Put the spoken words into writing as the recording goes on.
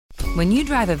When you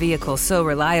drive a vehicle so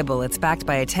reliable it's backed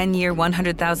by a 10-year,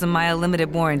 100,000-mile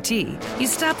limited warranty, you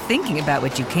stop thinking about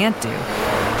what you can't do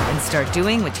and start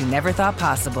doing what you never thought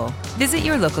possible. Visit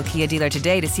your local Kia dealer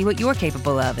today to see what you're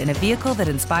capable of in a vehicle that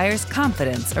inspires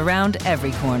confidence around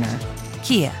every corner.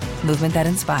 Kia, movement that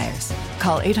inspires.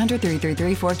 Call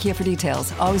 800-333-4KIA for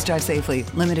details. Always drive safely.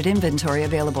 Limited inventory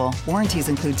available. Warranties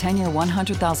include 10-year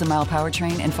 100,000-mile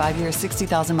powertrain and 5-year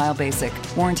 60,000-mile basic.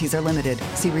 Warranties are limited.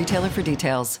 See retailer for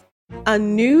details. A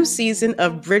new season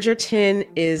of Bridgerton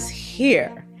is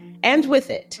here. And with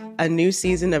it, a new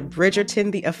season of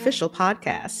Bridgerton, the official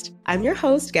podcast. I'm your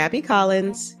host, Gabby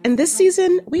Collins, and this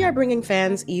season, we are bringing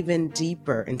fans even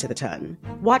deeper into the ton.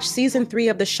 Watch season 3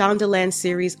 of the Shondaland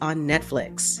series on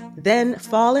Netflix. Then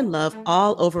fall in love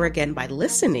all over again by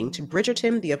listening to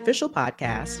Bridgerton, the official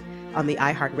podcast, on the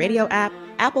iHeartRadio app,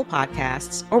 Apple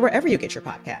Podcasts, or wherever you get your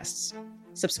podcasts.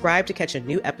 Subscribe to catch a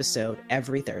new episode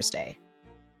every Thursday.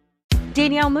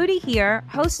 Danielle Moody here,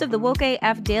 host of the Woke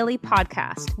AF Daily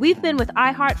podcast. We've been with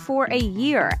iHeart for a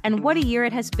year, and what a year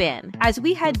it has been. As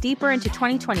we head deeper into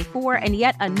 2024 and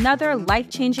yet another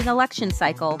life-changing election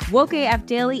cycle, Woke AF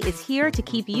Daily is here to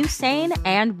keep you sane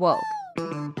and woke.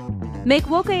 Make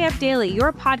Woke AF Daily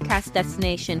your podcast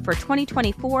destination for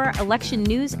 2024 election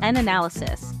news and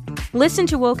analysis. Listen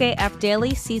to Woke AF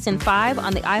Daily Season 5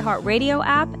 on the iHeartRadio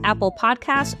app, Apple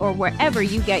Podcasts, or wherever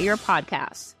you get your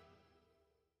podcasts.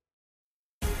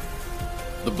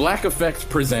 The Black Effect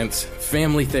presents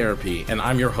Family Therapy, and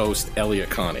I'm your host,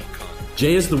 Elliot Connie.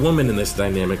 Jay is the woman in this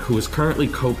dynamic who is currently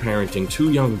co-parenting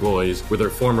 2 young boys with her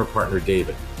former partner,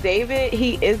 David. David,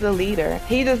 he is a leader.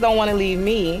 He just don't want to leave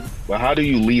me. But how do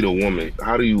you lead a woman?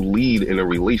 How do you lead in a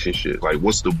relationship? Like,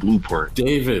 what's the blueprint?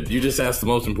 David, you just asked the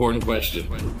most important question.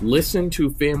 Listen to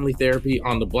Family Therapy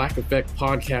on the Black Effect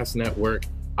Podcast Network,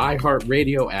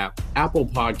 iHeartRadio app, Apple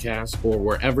Podcasts, or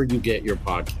wherever you get your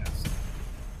podcasts.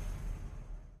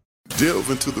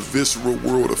 Delve into the visceral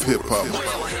world of hip-hop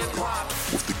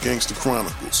with the Gangster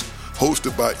Chronicles,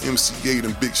 hosted by MC Gate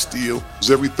and Big Steel.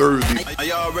 Every Thursday, a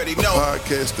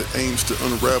podcast that aims to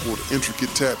unravel the intricate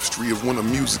tapestry of one of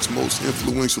music's most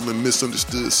influential and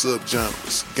misunderstood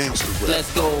subgenres, gangster rap.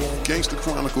 Let's go. Gangster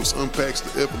Chronicles unpacks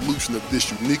the evolution of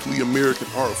this uniquely American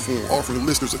art form, offering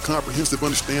listeners a comprehensive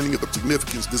understanding of the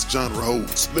significance this genre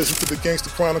holds. Listen to the Gangster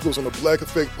Chronicles on the Black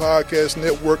Effect Podcast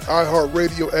Network,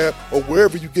 iHeartRadio app, or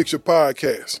wherever you get your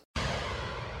podcasts.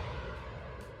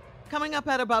 Coming up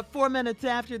at about 4 minutes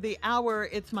after the hour,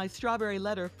 it's my strawberry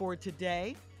letter for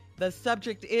today. The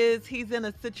subject is he's in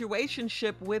a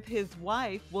situationship with his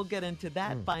wife. We'll get into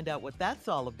that, find out what that's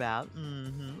all about.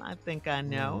 I think I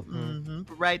know.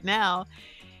 But right now,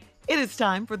 it is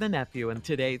time for the nephew and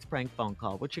today's prank phone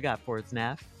call. What you got for us,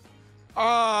 Neff?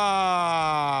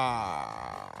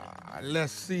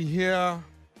 Let's see here.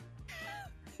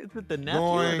 Is it the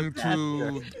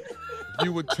nephew?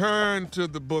 You would turn to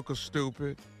the Book of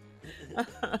Stupid.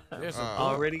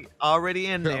 Already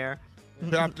in there.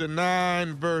 Chapter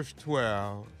 9, verse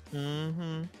 12.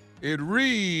 It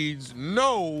reads,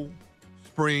 no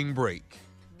spring break.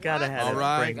 Gotta have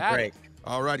spring break.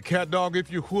 All right, Cat Dog,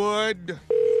 if you would.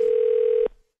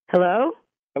 Hello?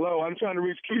 Hello, I'm trying to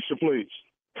reach Keisha, please.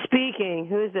 Speaking.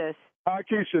 Who is this? Hi,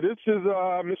 Keisha. This is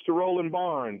Mr. Roland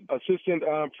Barnes, assistant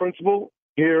principal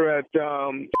here at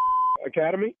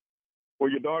Academy, where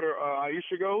your daughter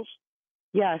Aisha goes.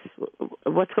 Yes.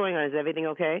 What's going on? Is everything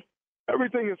okay?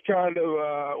 Everything is kind of,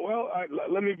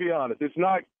 let me be honest. It's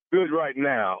not good right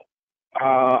now.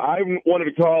 I wanted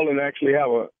to call and actually have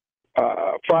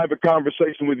a private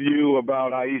conversation with you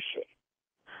about Aisha.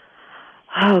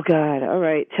 Oh, God. All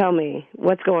right. Tell me.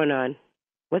 What's going on?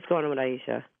 What's going on with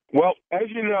Aisha? Well, as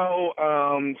you know,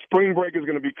 spring break is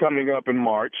going to be coming up in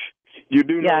March. You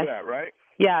do know that, right?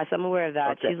 Yes, I'm aware of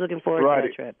that. Okay. She's looking forward to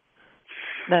that trip.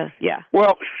 Yeah.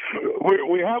 Well,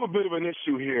 we have a bit of an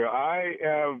issue here. I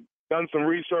have done some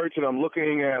research, and I'm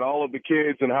looking at all of the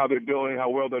kids and how they're doing, how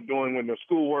well they're doing with their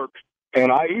schoolwork. And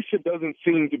Aisha doesn't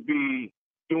seem to be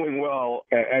doing well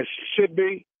as she should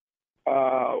be,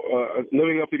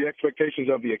 living up to the expectations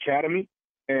of the academy.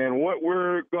 And what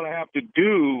we're going to have to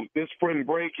do this spring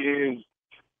break is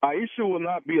Aisha will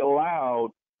not be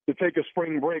allowed to take a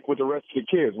spring break with the rest of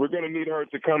the kids. We're going to need her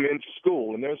to come into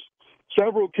school. And there's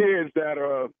several kids that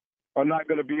are not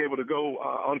going to be able to go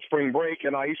on spring break,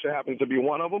 and Aisha happens to be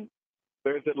one of them.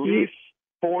 There's at least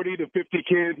 40 to 50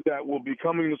 kids that will be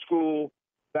coming to school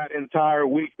that entire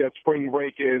week that spring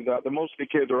break is. The most of the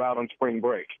kids are out on spring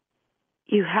break.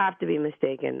 You have to be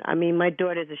mistaken. I mean, my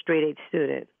daughter's a straight-A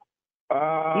student.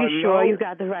 You sure you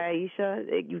got the right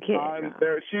Aisha? You can't.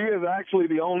 She is actually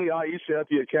the only Aisha at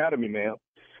the academy, ma'am.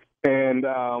 And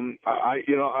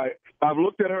I've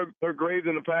looked at her grades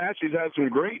in the past. She's had some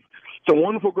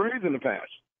wonderful grades in the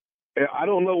past. I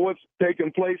don't know what's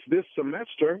taken place this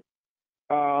semester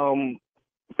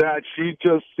that she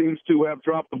just seems to have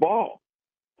dropped the ball.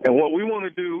 And what we want to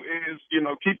do is,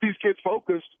 keep these kids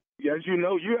focused. As you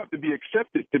know, you have to be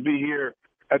accepted to be here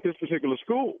at this particular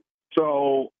school.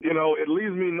 So, it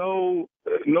leaves me no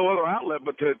other outlet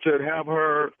but to have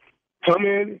her come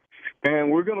in,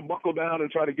 and we're going to buckle down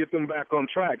and try to get them back on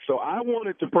track. So I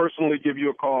wanted to personally give you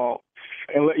a call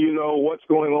and let you know what's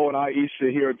going on with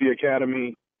Aisha here at the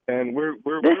academy. And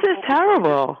This is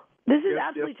terrible. This is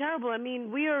absolutely terrible. I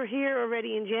mean, we are here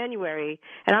already in January,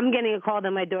 and I'm getting a call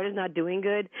that my daughter's not doing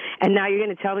good, and now you're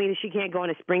going to tell me that she can't go on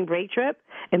a spring break trip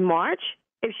in March?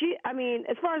 As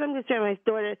far as I'm concerned, my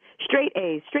daughter, straight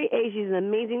A's. She's an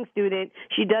amazing student.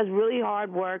 She does really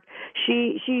hard work.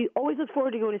 She always looks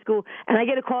forward to going to school, and I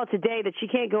get a call today that she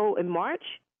can't go in March?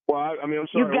 Well, I'm sorry.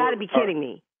 You've got to be kidding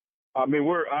me. Are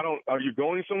you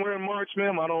going somewhere in March,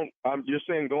 ma'am? You're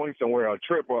saying going somewhere, a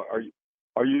trip, or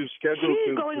are you scheduled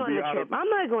She's going on a trip. I'm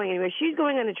not going anywhere. She's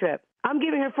going on a trip. I'm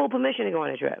giving her full permission to go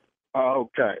on a trip.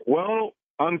 Okay. Well,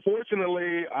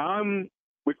 unfortunately, I'm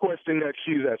requesting that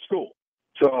she's at school.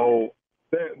 So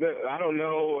I don't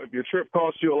know if your trip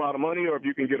costs you a lot of money or if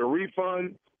you can get a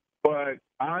refund, but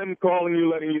I'm calling you,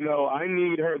 letting you know I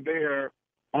need her there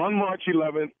on March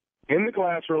 11th in the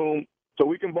classroom so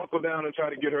we can buckle down and try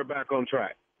to get her back on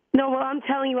track. No, well, I'm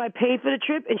telling you, I paid for the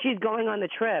trip, and she's going on the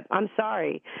trip. I'm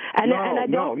sorry. I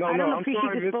don't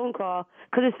appreciate this phone call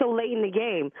because it's so late in the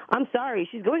game. I'm sorry.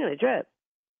 She's going on a trip.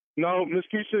 No, Miss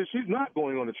Keisha, she's not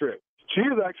going on the trip. She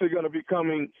is actually going to be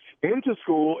coming into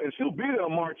school, and she'll be there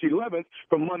on March 11th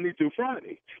from Monday through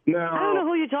Friday. Now, I don't know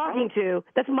who you're talking to.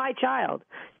 That's my child.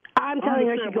 I'm telling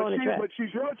her she's going on a trip. But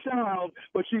she's your child,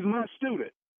 but she's my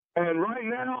student. And right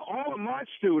now, all of my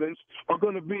students are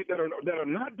going to be that are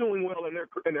not doing well in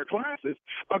their classes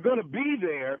are going to be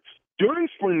there during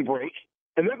spring break,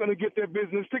 and they're going to get their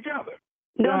business together.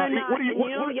 No. You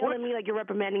don't yell at me like you're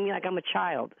reprimanding me like I'm a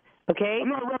child. Okay?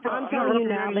 I'm telling you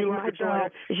now that my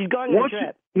child. She's going on a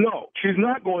trip. No, she's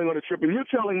not going on a trip, and you're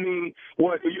telling me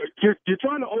what you're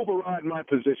trying to override my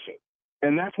position,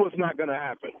 and that's what's not going to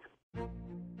happen.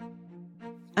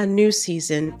 A new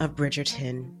season of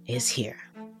Bridgerton is here.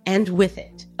 And with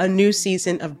it, a new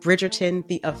season of Bridgerton,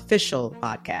 the official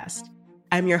podcast.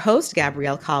 I'm your host,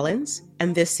 Gabrielle Collins,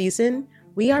 and this season,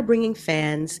 we are bringing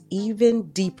fans even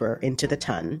deeper into the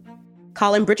ton.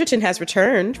 Colin Bridgerton has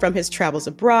returned from his travels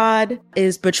abroad.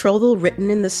 Is betrothal written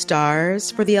in the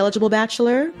stars for the eligible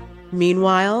bachelor?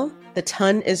 Meanwhile, the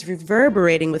ton is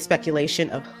reverberating with speculation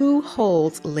of who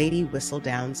holds Lady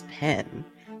Whistledown's pen.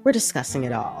 We're discussing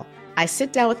it all. I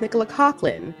sit down with Nicola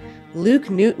Coughlan, Luke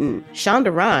Newton,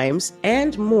 Shonda Rhimes,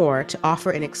 and more to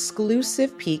offer an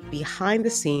exclusive peek behind the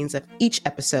scenes of each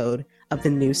episode of the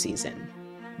new season.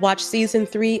 Watch season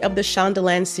 3 of the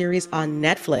Shondaland series on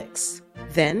Netflix.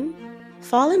 Then,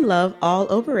 fall in love all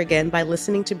over again by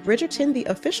listening to Bridgerton, the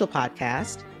official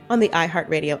podcast, on the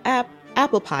iHeartRadio app,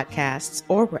 Apple Podcasts,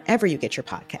 or wherever you get your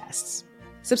podcasts.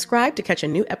 Subscribe to catch a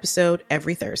new episode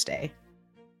every Thursday.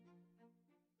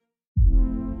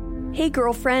 Hey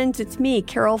girlfriends, it's me,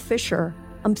 Carol Fisher.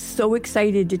 I'm so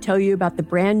excited to tell you about the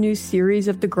brand new series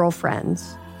of The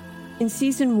Girlfriends. In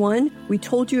season 1, we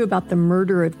told you about the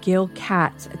murder of Gail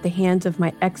Katz at the hands of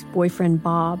my ex-boyfriend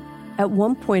Bob. At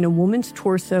one point, a woman's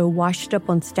torso washed up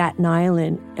on Staten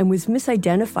Island and was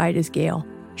misidentified as Gail.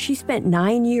 She spent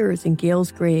 9 years in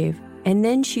Gail's grave, and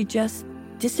then she just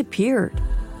disappeared.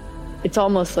 It's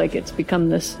almost like it's become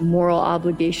this moral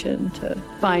obligation to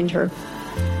find her.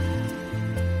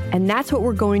 And that's what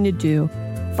we're going to do.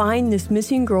 Find this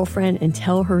missing girlfriend and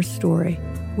tell her story.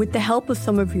 With the help of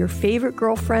some of your favorite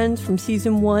girlfriends from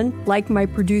season 1, like my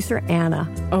producer,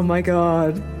 Anna. Oh my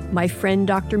God. My friend,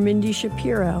 Dr. Mindy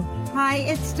Shapiro. Hi,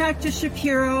 it's Dr.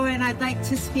 Shapiro, and I'd like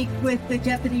to speak with the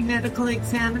Deputy Medical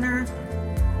Examiner.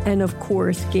 And of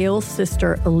course, Gail's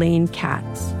sister, Elaine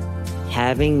Katz.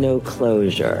 Having no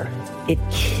closure, it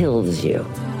kills you.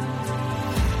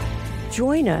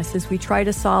 Join us as we try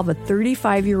to solve a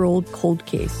 35-year-old cold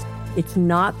case. It's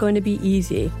not going to be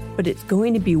easy, but it's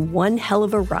going to be one hell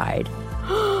of a ride.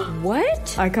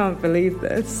 What? I can't believe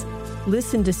this.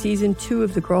 Listen to season 2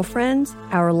 of The Girlfriends,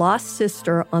 Our Lost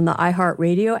Sister on the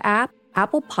iHeartRadio app,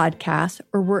 Apple Podcasts,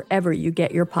 or wherever you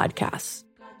get your podcasts.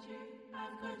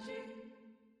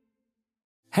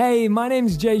 Hey, my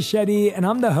name's Jay Shetty, and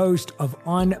I'm the host of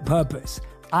On Purpose.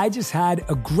 I just had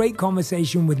a great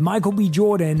conversation with Michael B.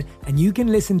 Jordan, and you can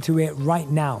listen to it right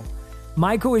now.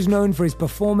 Michael is known for his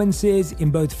performances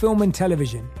in both film and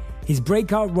television. His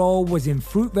breakout role was in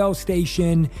Fruitvale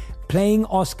Station, playing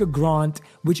Oscar Grant,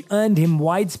 which earned him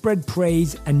widespread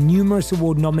praise and numerous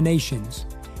award nominations.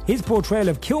 His portrayal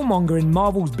of Killmonger in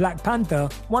Marvel's Black Panther,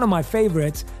 one of my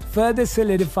favorites, further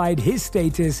solidified his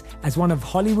status as one of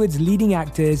Hollywood's leading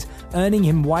actors, earning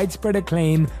him widespread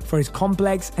acclaim for his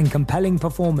complex and compelling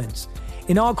performance.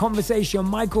 In our conversation,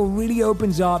 Michael really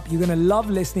opens up. You're going to love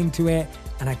listening to it,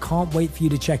 and I can't wait for you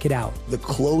to check it out. The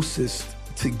closest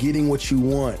to getting what you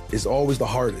want is always the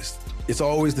hardest. It's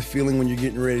always the feeling when you're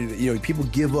getting ready to, people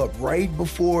give up right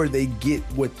before they get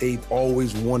what they've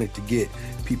always wanted to get.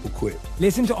 People quit.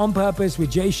 Listen to On Purpose with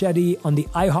Jay Shetty on the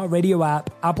iHeartRadio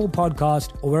app, Apple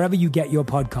Podcast, or wherever you get your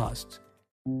podcasts.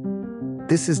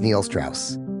 This is Neil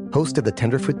Strauss, host of the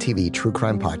Tenderfoot TV True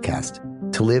Crime Podcast,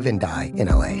 To Live and Die in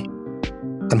LA.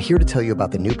 I'm here to tell you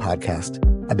about the new podcast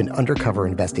I've been undercover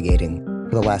investigating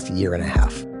for the last year and a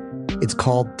half. It's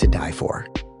called To Die For.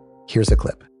 Here's a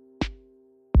clip.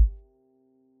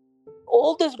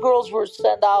 All these girls were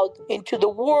sent out into the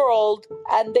world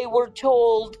and they were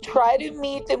told, try to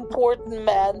meet important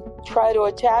men, try to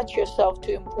attach yourself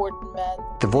to important men.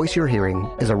 The voice you're hearing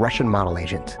is a Russian model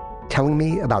agent telling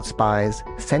me about spies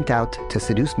sent out to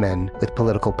seduce men with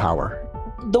political power.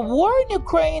 The war in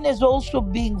Ukraine is also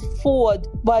being fought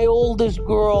by all these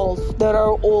girls that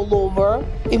are all over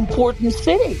important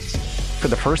cities. For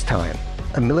the first time,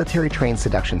 a military-trained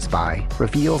seduction spy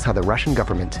reveals how the Russian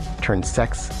government turned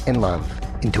sex and love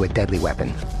into a deadly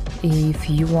weapon. If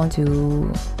you want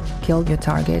to kill your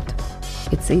target,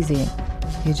 it's easy.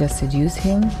 You just seduce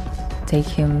him, take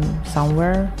him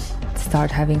somewhere,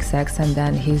 start having sex, and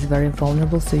then he's very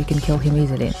vulnerable, so you can kill him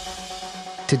easily.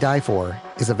 To Die For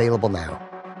is available now.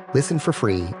 Listen for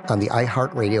free on the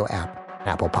iHeartRadio app,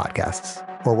 Apple Podcasts,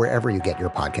 or wherever you get your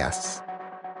podcasts.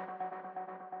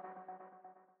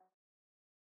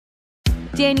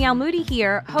 Danielle Moody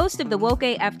here, host of the Woke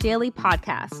AF Daily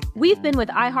podcast. We've been with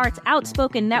iHeart's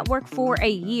Outspoken Network for a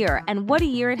year, and what a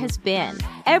year it has been.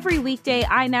 Every weekday,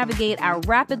 I navigate our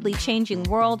rapidly changing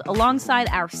world alongside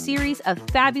our series of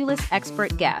fabulous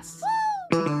expert guests.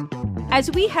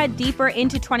 As we head deeper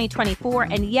into 2024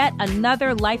 and yet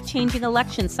another life-changing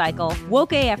election cycle,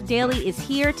 Woke AF Daily is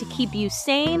here to keep you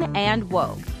sane and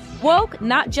woke. Woke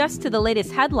not just to the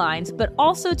latest headlines, but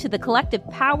also to the collective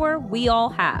power we all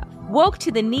have. Woke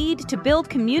to the need to build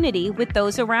community with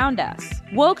those around us.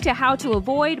 Woke to how to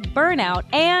avoid burnout,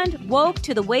 and woke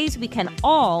to the ways we can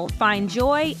all find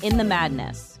joy in the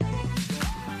madness.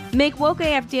 Make Woke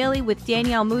AF Daily with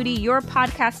Danielle Moody your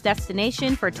podcast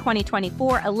destination for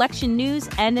 2024 election news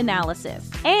and analysis.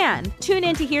 And tune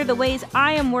in to hear the ways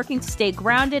I am working to stay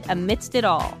grounded amidst it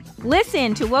all.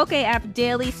 Listen to Woke AF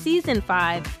Daily Season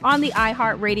 5 on the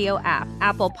iHeartRadio app,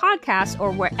 Apple Podcasts,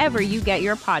 or wherever you get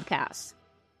your podcasts.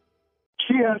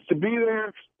 She has to be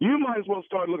there. You might as well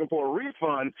start looking for a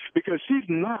refund because she's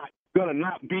not going to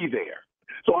not be there.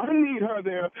 So I need her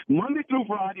there Monday through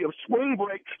Friday of spring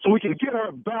break so we can get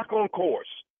her back on course.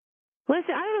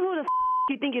 Listen, I don't know who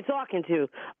the you think you're talking to.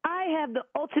 I have the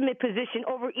ultimate position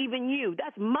over even you.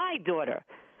 That's my daughter.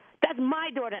 That's my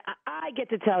daughter. I get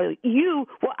to tell you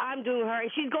what I'm doing her,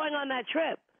 and she's going on that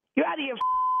trip. You're out of your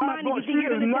mind if you think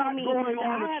you're going to tell me that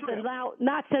I have to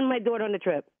not send my daughter on the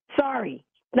trip. Sorry.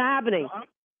 It's not happening.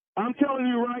 I'm telling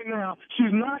you right now,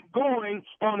 she's not going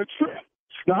on a trip.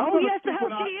 Now, yes, the hell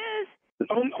she is.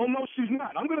 Oh, no, she's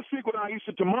not. I'm going to speak with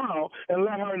Aisha tomorrow and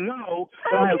let her know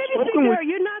that I I have spoken with her.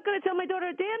 You're not going to tell my daughter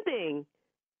a damn thing.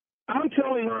 I'm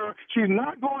telling her she's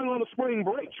not going on a spring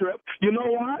break trip. You know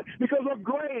why? Because her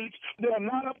grades, they're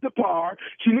not up to par.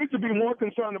 She needs to be more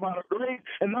concerned about her grades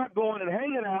and not going and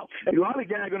hanging out and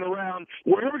lollygagging around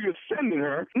wherever you're sending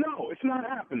her. No, it's not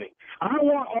happening. I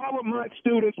want all of my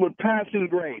students with passing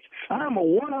grades. I'm a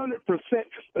 100%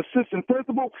 assistant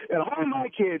principal, and all my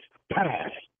kids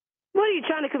pass. What, are you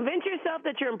trying to convince yourself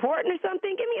that you're important or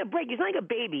something? Give me a break. You're like a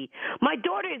baby. My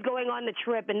daughter is going on the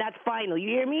trip, and that's final. You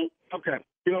hear me? Okay.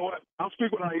 You know what? I'll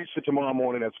speak with Aisha tomorrow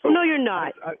morning at school. No, you're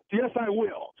not. Yes, I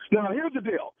will. Now, here's the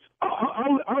deal.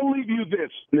 I'll leave you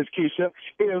this, Ms. Keisha.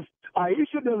 If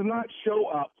Aisha does not show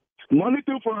up Monday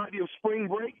through Friday of spring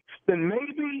break, then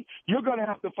maybe you're going to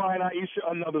have to find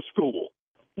Aisha another school.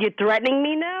 You're threatening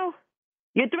me now?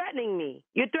 You're threatening me.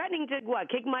 You're threatening to, what,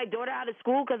 kick my daughter out of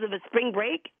school because of a spring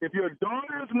break? If your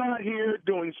daughter's not here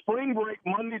doing spring break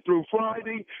Monday through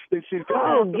Friday, then she's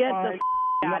going to get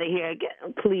the out of here.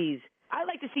 Please. I'd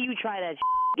like to see you try that.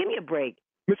 Give me a break.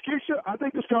 Ms. Keisha, I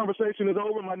think this conversation is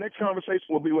over. My next conversation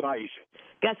will be with Aisha.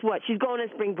 Guess what? She's going on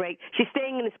spring break. She's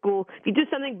staying in the school. If you do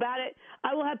something about it,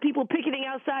 I will have people picketing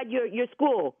outside your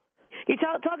school. You're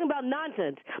talking about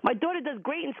nonsense. My daughter does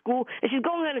great in school, and she's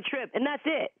going on a trip, and that's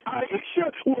it.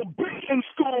 Aisha will be in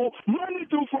school Monday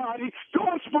through Friday, go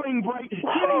on spring break, getting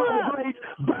her grades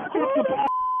back up to par.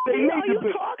 Who are you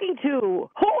talking to?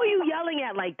 Who are you yelling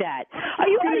at like that? Are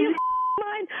you out of your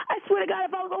mind? I swear to God,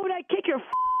 if I was over there, I'd kick your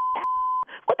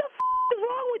What the is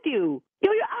wrong with you?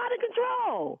 Yo, you're out of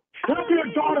control. Look your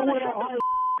daughter with her up.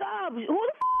 Who the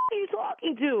are you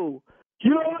talking to? You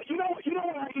know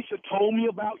what Aisha told me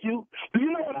about you? Do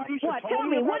you know what Aisha told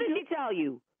me about you? What did she tell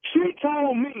you? She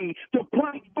told me to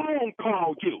prank phone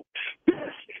call you.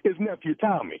 This is nephew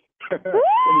Tommy.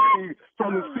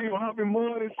 from the Steve Harvey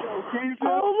Morning Show. Keisha,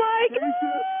 oh my God!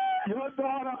 Your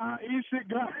daughter Aisha she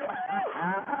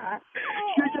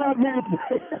got me.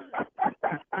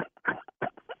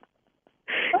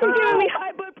 You're giving me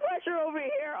high blood pressure over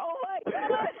here. Oh my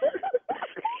God!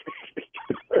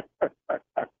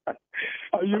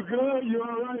 Are you good? You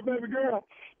all right, baby girl?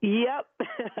 Yep.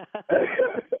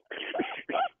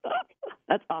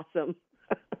 That's awesome.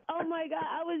 Oh my God,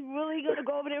 I was really going to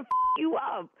go over there and you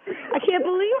up. I can't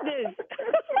believe this.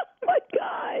 Oh my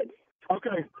God.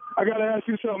 Okay, I got to ask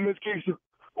you something, Miss Keisha.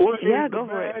 What is go the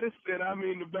for baddest, and I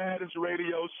mean the baddest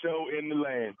radio show in the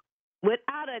land?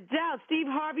 Without a doubt, Steve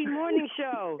Harvey Morning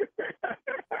Show.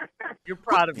 You're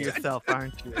proud of yourself,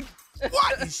 aren't you?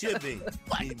 What? You should be.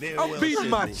 I'm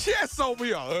beating my chest over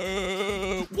here.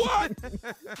 What?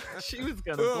 She was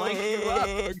going to blank you up.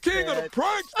 King of the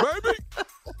pranks, baby.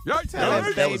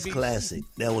 That was classic.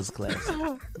 That was classic.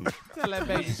 Tell that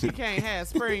baby she can't have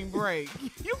spring break.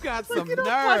 You got some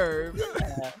nerve.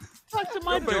 Talk to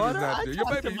my daughter.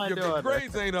 Your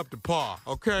grades ain't up to par,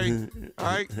 okay? All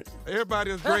right?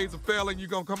 Everybody's grades are failing. You're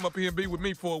going to come up here and be with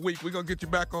me for a week. We're going to get you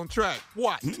back on track.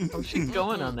 What? Oh, she's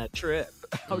going on that trip.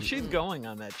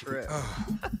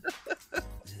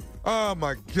 Oh,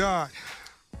 my God.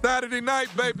 Saturday night,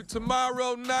 baby.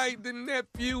 Tomorrow night, the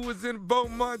nephew is in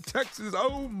Beaumont, Texas.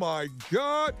 Oh, my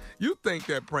God. You think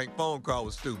that prank phone call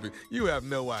was stupid. You have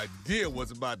no idea what's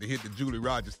about to hit the Julie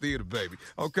Rogers Theater, baby.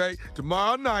 Okay?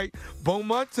 Tomorrow night,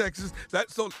 Beaumont, Texas.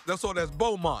 That's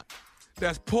Beaumont.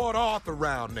 That's Port Arthur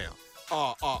round now.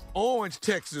 Orange,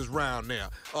 Texas round now.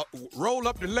 Roll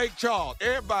up to Lake Charles.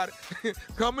 Everybody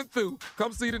coming through.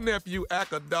 Come see the nephew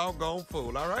act a doggone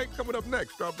fool. All right? Coming up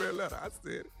next, Strawberry Letter. I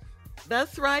said it.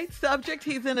 That's right. Subject,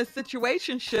 he's in a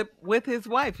situationship with his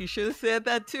wife. You should have said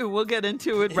that too. We'll get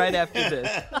into it right after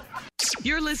this.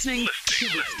 You're listening to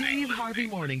the Steve Harvey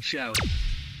Morning Show.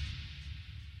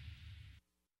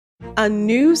 A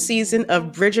new season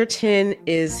of Bridgerton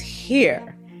is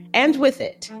here. And with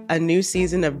it, a new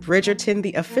season of Bridgerton,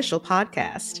 the official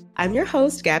podcast. I'm your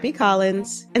host, Gabby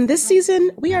Collins, and this season,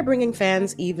 we are bringing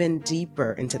fans even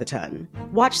deeper into the ton.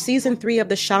 Watch season 3 of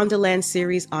the Shondaland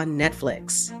series on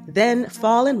Netflix. Then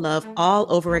fall in love all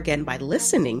over again by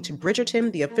listening to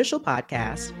Bridgerton, the official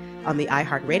podcast, on the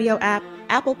iHeartRadio app,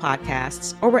 Apple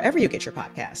Podcasts, or wherever you get your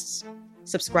podcasts.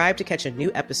 Subscribe to catch a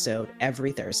new episode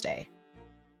every Thursday.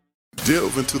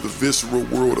 Delve into the visceral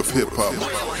world of hip-hop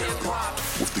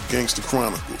with the Gangster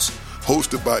Chronicles,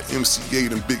 hosted by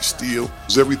MC8 and Big Steel.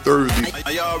 Every Thursday, a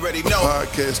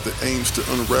podcast that aims to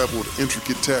unravel the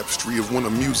intricate tapestry of one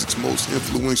of music's most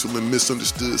influential and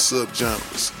misunderstood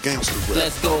subgenres, gangster rap.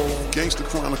 Let's go. Gangster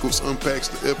Chronicles unpacks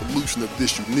the evolution of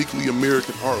this uniquely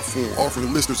American art form,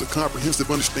 offering listeners a comprehensive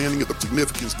understanding of the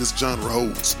significance this genre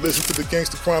holds. Listen to the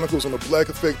Gangster Chronicles on the Black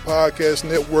Effect Podcast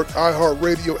Network,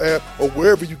 iHeartRadio app, or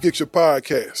wherever you get your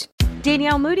podcasts.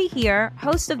 Danielle Moody here,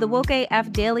 host of the Woke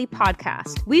AF Daily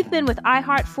podcast. We've been with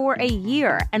iHeart for a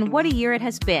year, and what a year it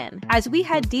has been. As we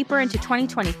head deeper into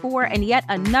 2024 and yet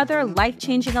another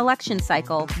life-changing election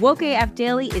cycle, Woke AF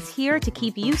Daily is here to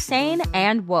keep you sane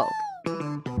and woke.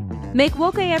 Make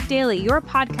Woke AF Daily your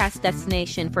podcast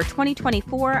destination for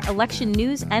 2024 election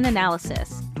news and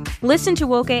analysis. Listen to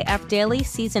Woke AF Daily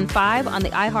Season 5 on the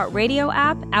iHeartRadio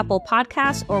app, Apple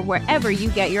Podcasts, or wherever you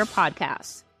get your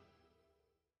podcasts.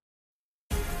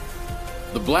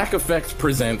 The Black Effect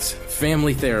presents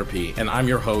Family Therapy, and I'm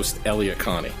your host, Elliot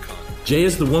Connie. Jay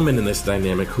is the woman in this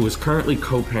dynamic who is currently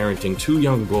co-parenting 2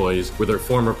 young boys with her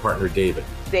former partner, David.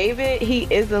 David, he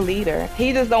is a leader.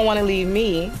 He just don't want to leave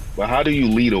me. But how do you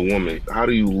lead a woman? How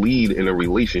do you lead in a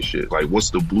relationship? Like, what's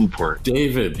the blueprint?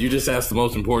 David, you just asked the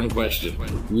most important question.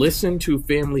 Listen to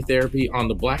Family Therapy on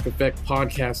the Black Effect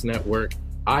Podcast Network,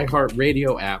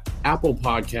 iHeartRadio app, Apple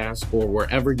Podcasts, or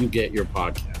wherever you get your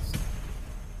podcasts.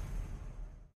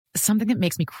 Something that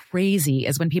makes me crazy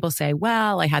is when people say,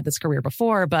 well, I had this career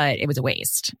before, but it was a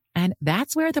waste. And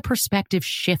that's where the perspective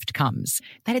shift comes,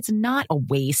 that it's not a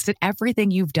waste, that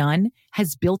everything you've done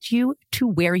has built you to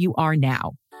where you are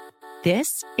now.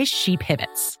 This is She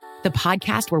Pivots, the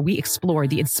podcast where we explore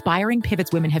the inspiring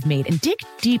pivots women have made and dig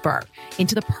deeper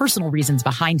into the personal reasons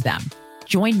behind them.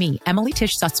 Join me, Emily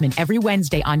Tish Sussman, every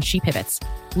Wednesday on She Pivots.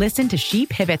 Listen to She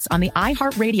Pivots on the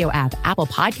iHeartRadio app, Apple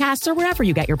Podcasts, or wherever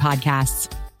you get your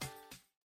podcasts.